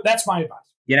that's my advice.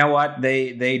 You know what?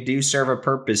 They do serve a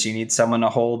purpose. You need someone to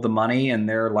hold the money, and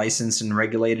they're licensed and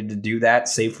regulated to do that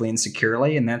safely and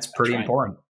securely, and that's pretty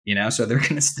important. So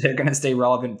they're gonna stay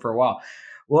relevant for a while.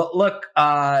 Well, look,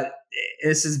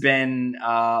 this has been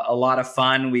a lot of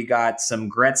fun. We got some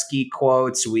Gretzky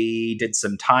quotes. We did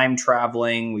some time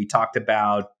traveling. We talked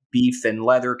about beef and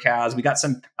leather cows. We got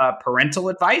some parental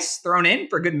advice thrown in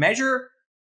for good measure.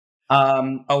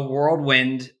 A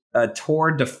whirlwind, a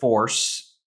tour de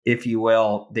force, if you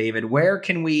will, David. Where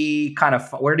can we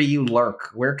where do you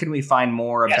lurk? Where can we find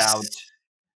more about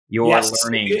your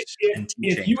learnings and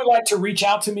teaching? If you would like to reach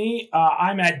out to me,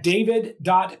 I'm at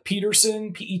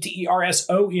david.peterson,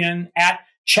 Peterson, at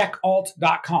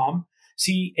checkalt.com,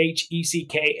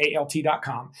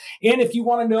 CHECKALT.com. And if you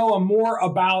want to know more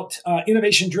about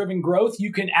innovation-driven growth,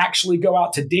 you can actually go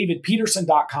out to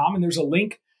davidpeterson.com, and there's a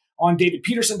link on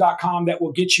davidpeterson.com that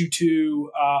will get you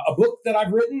to a book that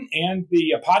I've written and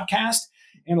the podcast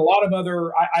and a lot of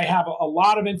other, I have a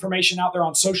lot of information out there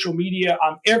on social media.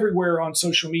 I'm everywhere on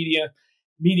social media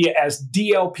as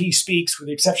DLP Speaks, with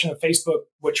the exception of Facebook,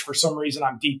 which for some reason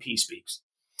I'm DP Speaks.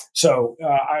 So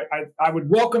I would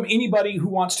welcome anybody who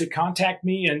wants to contact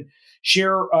me and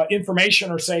share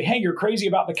information or say, hey, you're crazy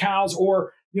about the cows,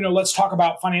 or, let's talk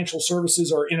about financial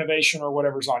services or innovation or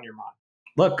whatever's on your mind.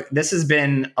 Look, this has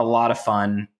been a lot of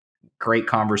fun, great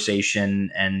conversation,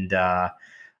 and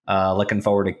looking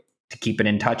forward to keeping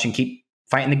in touch and keep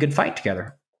fighting the good fight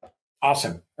together.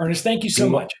 Awesome. Ernest, thank you so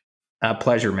much.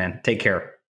 Pleasure, man. Take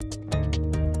care.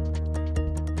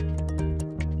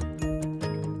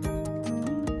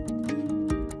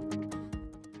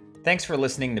 Thanks for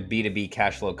listening to B2B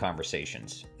Cashflow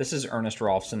Conversations. This is Ernest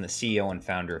Rolfson, the CEO and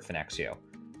founder of Finexio.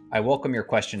 I welcome your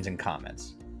questions and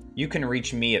comments. You can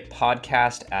reach me at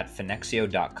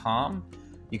podcast@finexio.com.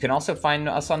 You can also find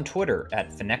us on Twitter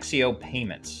at Finexio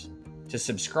Payments. To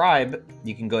subscribe,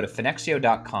 you can go to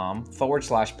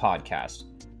finexio.com/podcast.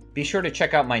 Be sure to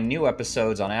check out my new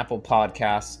episodes on Apple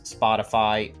Podcasts,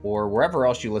 Spotify, or wherever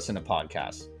else you listen to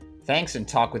podcasts. Thanks, and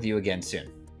talk with you again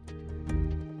soon.